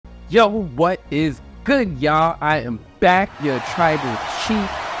Yo, what is good, y'all? I am back, your tribal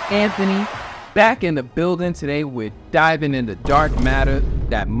chief, Anthony, back in the building. Today we're diving into Dark Matter,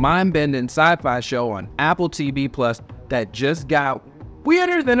 that mind-bending sci-fi show on Apple TV Plus that just got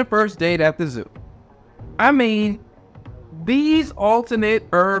weirder than a first date at the zoo. I mean, these alternate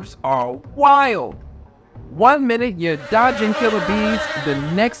Earths are wild. 1 minute you're dodging killer bees, the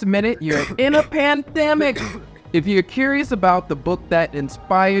next minute you're in a pandemic. If you're curious about the book that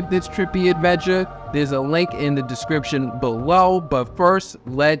inspired this trippy adventure, there's a link in the description below, but first,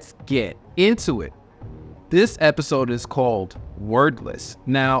 let's get into it. This episode is called Wordless.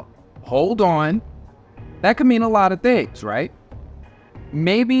 Now, hold on. That could mean a lot of things, right?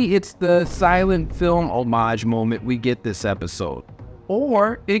 Maybe it's the silent film homage moment we get this episode.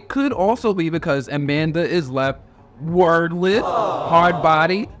 Or it could also be because Amanda is left wordless,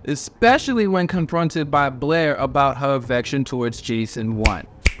 hard-bodied, especially when confronted by Blaire about her affection towards Jason 1.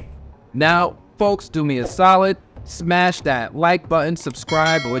 Now, folks, do me a solid, smash that like button,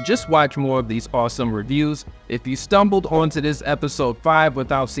 subscribe, or just watch more of these awesome reviews. If you stumbled onto this episode 5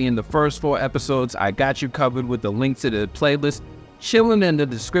 without seeing the first 4 episodes, I got you covered with the link to the playlist chilling in the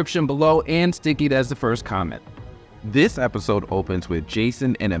description below and stickied as the first comment. This episode opens with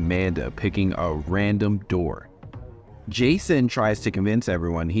Jason and Amanda picking a random door. Jason tries to convince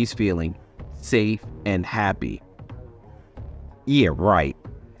everyone he's feeling safe and happy. Yeah, right.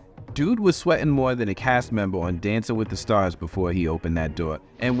 Dude was sweating more than a cast member on Dancing with the Stars before he opened that door.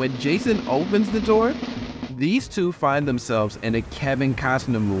 And when Jason opens the door, these two find themselves in a Kevin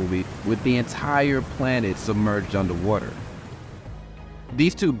Costner movie with the entire planet submerged underwater.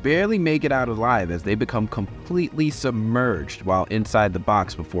 These two barely make it out alive as they become completely submerged while inside the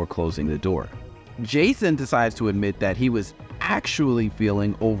box before closing the door. Jason decides to admit that he was actually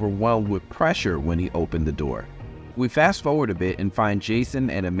feeling overwhelmed with pressure when he opened the door. We fast forward a bit and find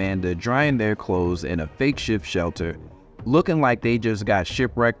Jason and Amanda drying their clothes in a fake ship shelter, looking like they just got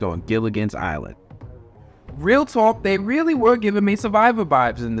shipwrecked on Gilligan's Island. Real talk, they really were giving me Survivor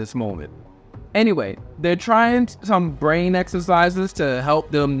vibes in this moment. Anyway, they're trying some brain exercises to help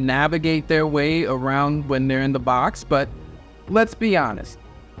them navigate their way around when they're in the box, but let's be honest.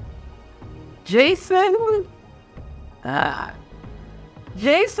 Jason's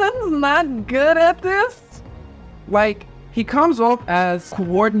not good at this. Like, he comes off as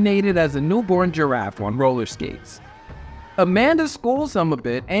coordinated as a newborn giraffe on roller skates. Amanda schools him a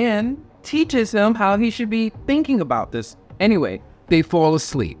bit and teaches him how he should be thinking about this. Anyway, they fall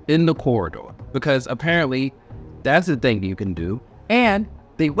asleep in the corridor because apparently that's a thing you can do. And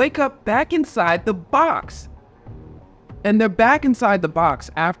they wake up back inside the box. And they're back inside the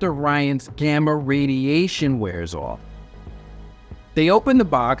box after Ryan's gamma radiation wears off. They open the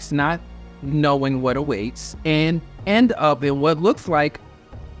box not knowing what awaits and end up in what looks like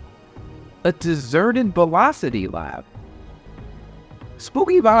a deserted velocity lab.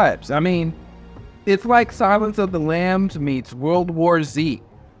 Spooky vibes. I mean, it's like Silence of the Lambs meets World War Z.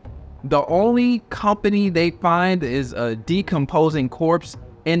 The only company they find is a decomposing corpse,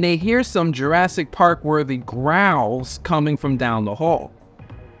 and they hear some Jurassic Park-worthy growls coming from down the hall.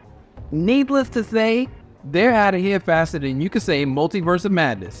 Needless to say, they're out of here faster than you could say multiverse of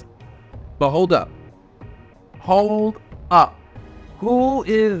madness. But hold up. Hold up. Who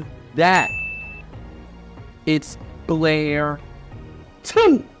is that? It's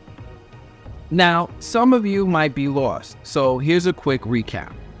Blaire-2. Now, some of you might be lost, so here's a quick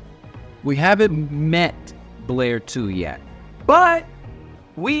recap. We haven't met Blaire-2 yet, but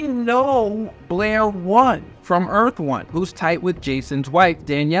we know Blaire-1 from Earth 1, who's tight with Jason's wife,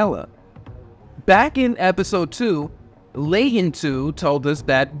 Daniela. Back in episode 2, Layton 2 told us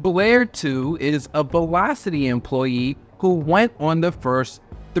that Blaire-2 is a Velocity employee who went on the first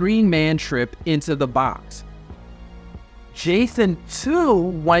 3-man trip into the box. Jason 2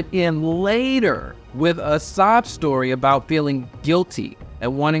 went in later with a sob story about feeling guilty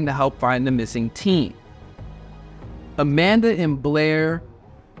and wanting to help find the missing team. Amanda and Blaire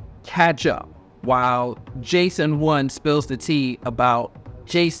catch up while Jason 1 spills the tea about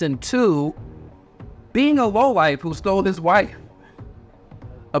Jason 2 being a lowlife who stole his wife.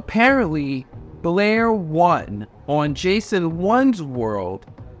 Apparently, Blaire-1 on Jason 1's world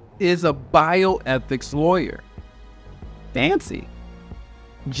is a bioethics lawyer. Fancy.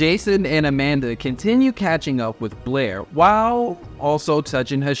 Jason and Amanda continue catching up with Blaire while also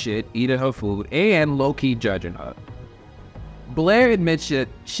touching her shit, eating her food, and low-key judging her. Blaire admits that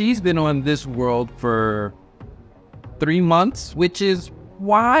she's been on this world for 3 months, which is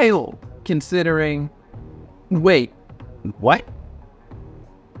wild considering... Wait, what?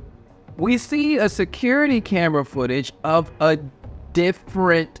 We see a security camera footage of a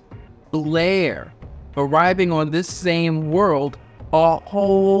different Blaire, arriving on this same world a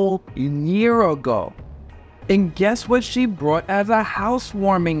whole year ago. And guess what she brought as a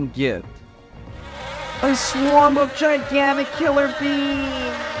housewarming gift? A swarm of gigantic killer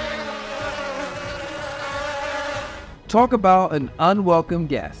bees! Talk about an unwelcome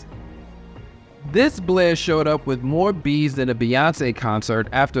guest. This Blaire showed up with more bees than a Beyonce concert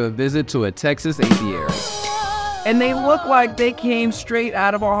after a visit to a Texas apiary. And they look like they came straight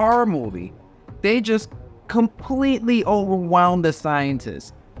out of a horror movie. They just completely overwhelmed the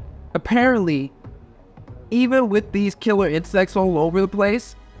scientists. Apparently, even with these killer insects all over the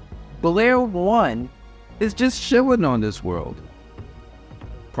place, Blaire-1 is just chilling on this world.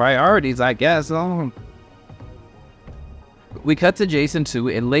 Priorities, I guess. We cut to Jason 2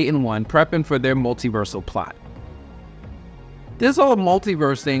 and Layton 1 prepping for their multiversal plot. This whole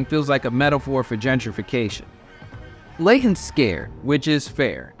multiverse thing feels like a metaphor for gentrification. Layton's scared, which is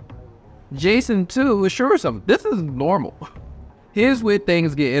fair. Jason 2 assures him this is normal. Here's where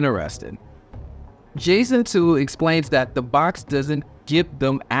things get interesting. Jason 2 explains that the box doesn't give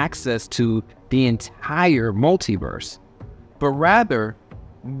them access to the entire multiverse, but rather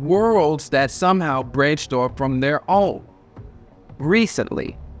worlds that somehow branched off from their own.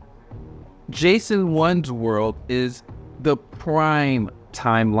 Recently, Jason 1's world is the prime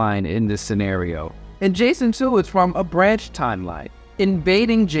timeline in this scenario, and Jason 2 is from a branch timeline,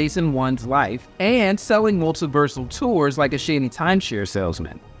 invading Jason 1's life and selling multiversal tours like a shady timeshare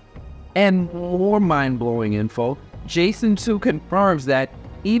salesman. And more mind-blowing info, Jason 2 confirms that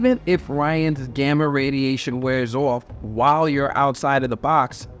even if Ryan's gamma radiation wears off while you're outside of the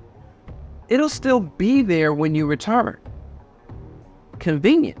box, it'll still be there when you return.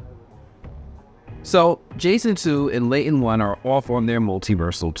 Convenient. So, Jason 2 and Layton 1 are off on their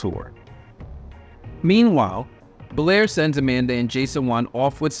multiversal tour. Meanwhile, Blaire sends Amanda and Jason 1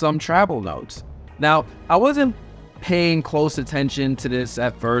 off with some travel notes. Now, I wasn't paying close attention to this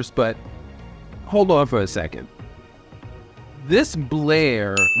at first, but hold on for a second. This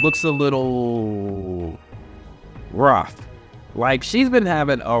Blaire looks a little rough. Like she's been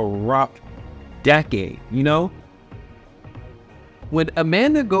having a rough decade, you know? When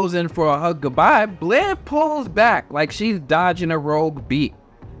Amanda goes in for a hug goodbye, Blaire pulls back like she's dodging a rogue beat.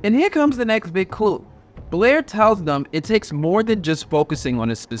 And here comes the next big clue. Blaire tells them it takes more than just focusing on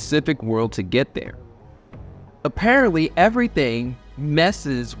a specific world to get there. Apparently, everything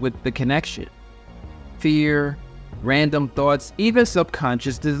messes with the connection. Fear, random thoughts, even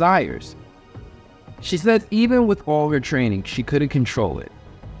subconscious desires. She says even with all her training, she couldn't control it.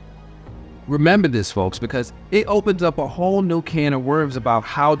 Remember this, folks, because it opens up a whole new can of worms about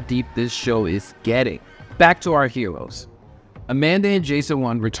how deep this show is getting. Back to our heroes. Amanda and Jason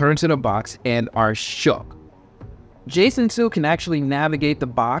 1 return to the box and are shook. Jason 2 can actually navigate the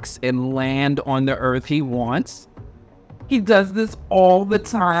box and land on the Earth he wants. He does this all the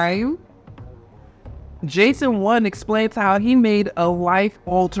time. Jason 1 explains how he made a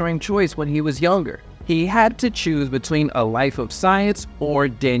life-altering choice when he was younger. He had to choose between a life of science or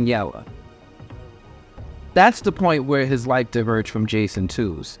Daniela. That's the point where his life diverged from Jason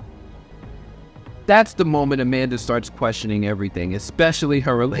 2's. That's the moment Amanda starts questioning everything, especially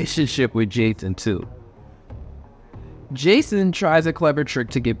her relationship with Jason 2. Jason tries a clever trick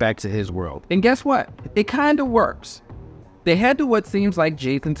to get back to his world, and guess what? It kinda works. They head to what seems like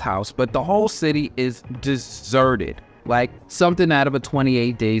Jason's house, but the whole city is deserted, like something out of a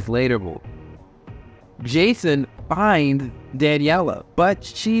 28 Days Later movie. Jason finds Daniela, but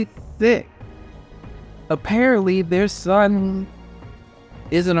she's sick. Apparently, their son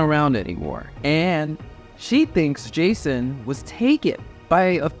isn't around anymore, and she thinks Jason was taken by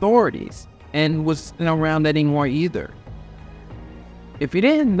authorities and wasn't around anymore either. If you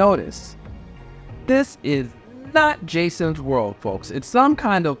didn't notice, this is not Jason's world, folks. It's some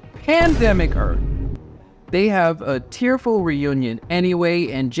kind of pandemic Earth. They have a tearful reunion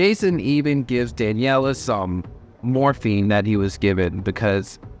anyway, and Jason even gives Daniela some morphine that he was given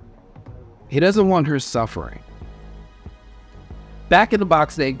because he doesn't want her suffering. Back in the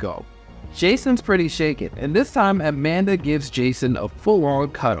box they go. Jason's pretty shaken, and this time Amanda gives Jason a full-on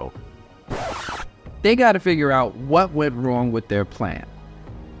cuddle. They gotta figure out what went wrong with their plan.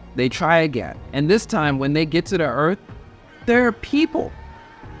 They try again, and this time when they get to the Earth, there are people.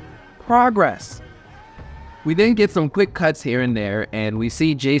 Progress. We then get some quick cuts here and there, and we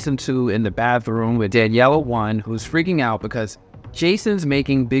see Jason 2 in the bathroom with Daniela 1, who's freaking out because Jason's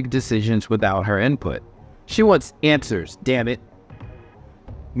making big decisions without her input. She wants answers, damn it.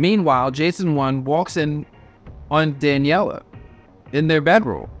 Meanwhile, Jason 1 walks in on Daniela in their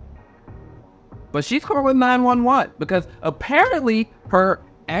bedroom. But she's calling 911 because apparently her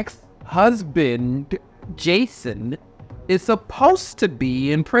ex-husband husband, Jason, is supposed to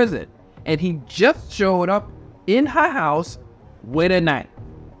be in prison, and he just showed up in her house with a knife.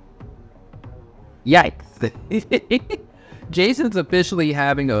 Yikes. Jason's officially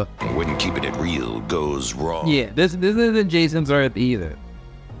having a when keeping it real goes wrong. Yeah, this isn't Jason's Earth either.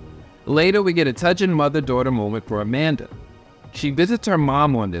 Later, we get a touching mother-daughter moment for Amanda. She visits her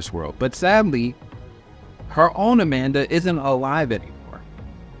mom on this world, but sadly, her own Amanda isn't alive anymore.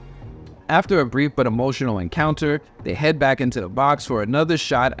 After a brief but emotional encounter, they head back into the box for another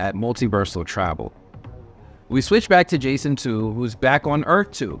shot at multiversal travel. We switch back to Jason 2, who's back on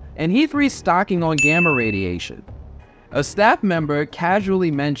Earth 2, and he's restocking on gamma radiation. A staff member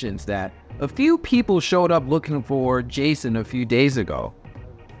casually mentions that a few people showed up looking for Jason a few days ago.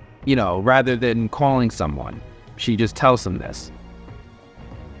 You know, rather than calling someone. She just tells him this.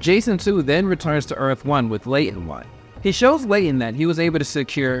 Jason 2 then returns to Earth 1 with Layton 1. He shows Layton that he was able to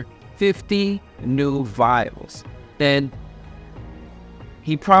secure 50 new vials. Then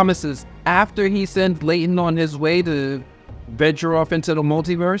he promises after he sends Layton on his way to venture off into the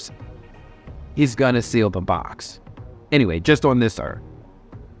multiverse, he's gonna seal the box. Anyway, just on this Earth.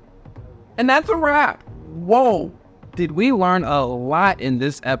 And that's a wrap. Whoa. Did we learn a lot in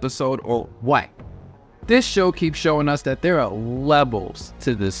this episode or what? This show keeps showing us that there are levels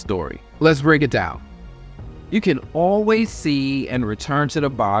to this story. Let's break it down. You can always see and return to the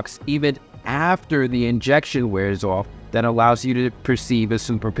box even after the injection wears off that allows you to perceive a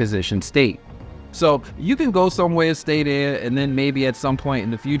superposition state. So you can go somewhere, stay there, and then maybe at some point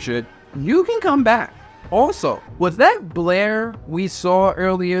in the future, you can come back. Also, was that Blaire we saw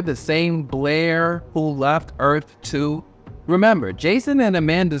earlier the same Blaire who left Earth 2? Remember, Jason and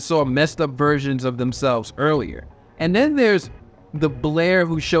Amanda saw messed up versions of themselves earlier. And then there's the Blaire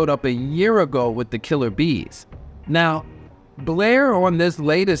who showed up a year ago with the killer bees. Now, Blaire on this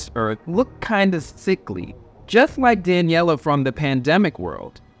latest Earth looked kinda sickly, just like Daniela from the pandemic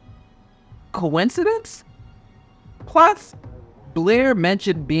world. Coincidence? Plus, Blaire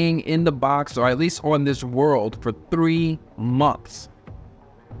mentioned being in the box, or at least on this world, for 3 months.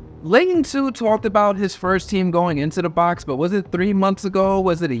 Layton 2 talked about his first team going into the box, but was it 3 months ago?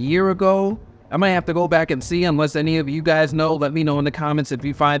 Was it a year ago? I might have to go back and see, unless any of you guys know. Let me know in the comments if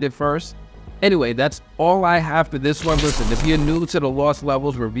you find it first. Anyway, that's all I have for this one. Listen, if you're new to the Lost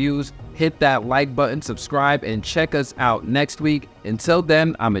Levels reviews, hit that like button, subscribe, and check us out next week. Until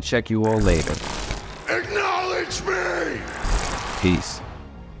then, I'ma check you all later. Acknowledge me! Peace.